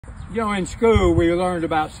You know, in school we learned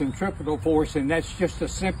about centripetal force, and that's just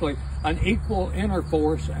simply an equal inner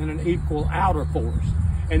force and an equal outer force.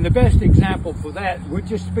 And the best example for that would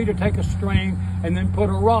just be to take a string and then put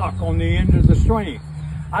a rock on the end of the string.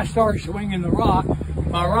 I start swinging the rock,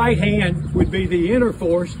 my right hand would be the inner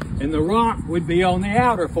force and the rock would be on the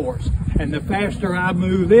outer force. And the faster I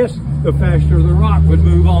move this, the faster the rock would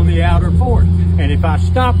move on the outer force. And if I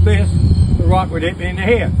stop this, the rock would hit me in the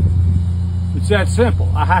head. It's that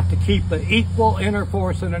simple. I have to keep the equal inner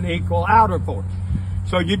force and an equal outer force.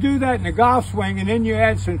 So you do that in a golf swing, and then you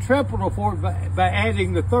add centripetal force by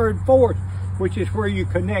adding the third force, which is where you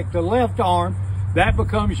connect the left arm. That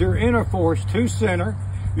becomes your inner force to center.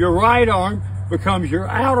 Your right arm becomes your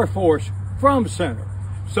outer force from center.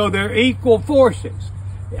 So they're equal forces.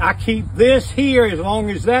 I keep this here as long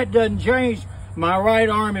as that doesn't change. My right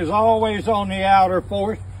arm is always on the outer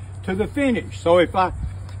force to the finish. So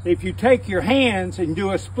if you take your hands and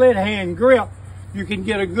do a split hand grip, you can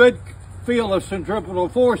get a good feel of centripetal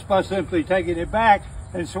force by simply taking it back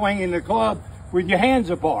and swinging the club with your hands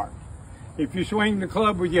apart. If you swing the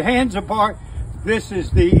club with your hands apart, this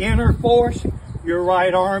is the inner force, your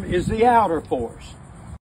right arm is the outer force.